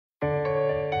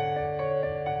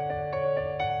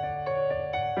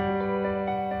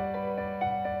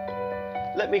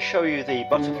Let me show you the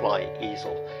butterfly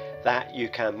easel that you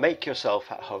can make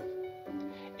yourself at home.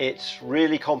 It's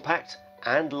really compact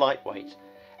and lightweight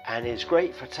and is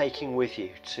great for taking with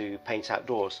you to paint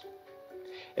outdoors.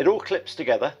 It all clips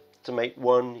together to make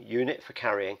one unit for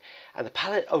carrying, and the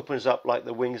palette opens up like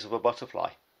the wings of a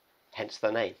butterfly, hence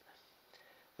the name.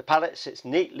 The palette sits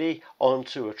neatly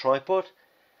onto a tripod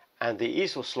and the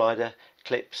easel slider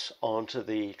clips onto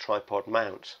the tripod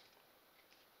mount.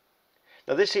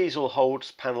 Now this easel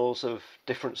holds panels of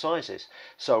different sizes,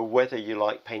 so whether you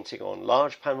like painting on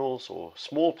large panels or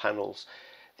small panels,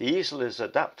 the easel is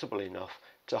adaptable enough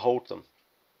to hold them.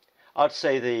 I'd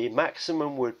say the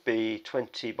maximum would be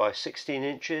 20 by 16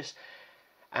 inches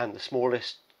and the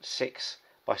smallest 6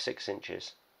 by 6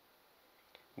 inches.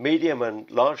 Medium and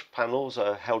large panels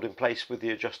are held in place with the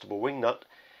adjustable wing nut,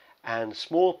 and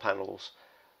small panels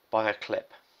by a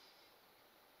clip.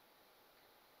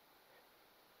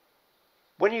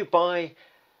 When you buy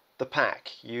the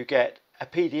pack, you get a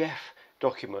PDF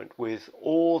document with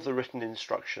all the written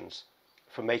instructions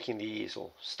for making the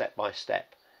easel step by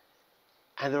step.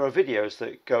 And there are videos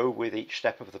that go with each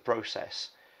step of the process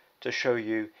to show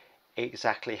you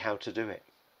exactly how to do it.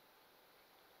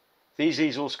 These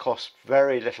easels cost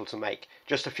very little to make.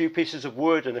 Just a few pieces of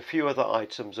wood and a few other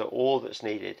items are all that's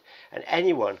needed, and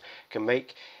anyone can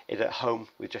make it at home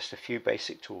with just a few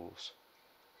basic tools.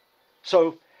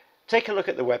 So take a look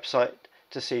at the website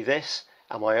to see this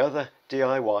and my other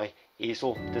DIY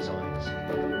easel designs.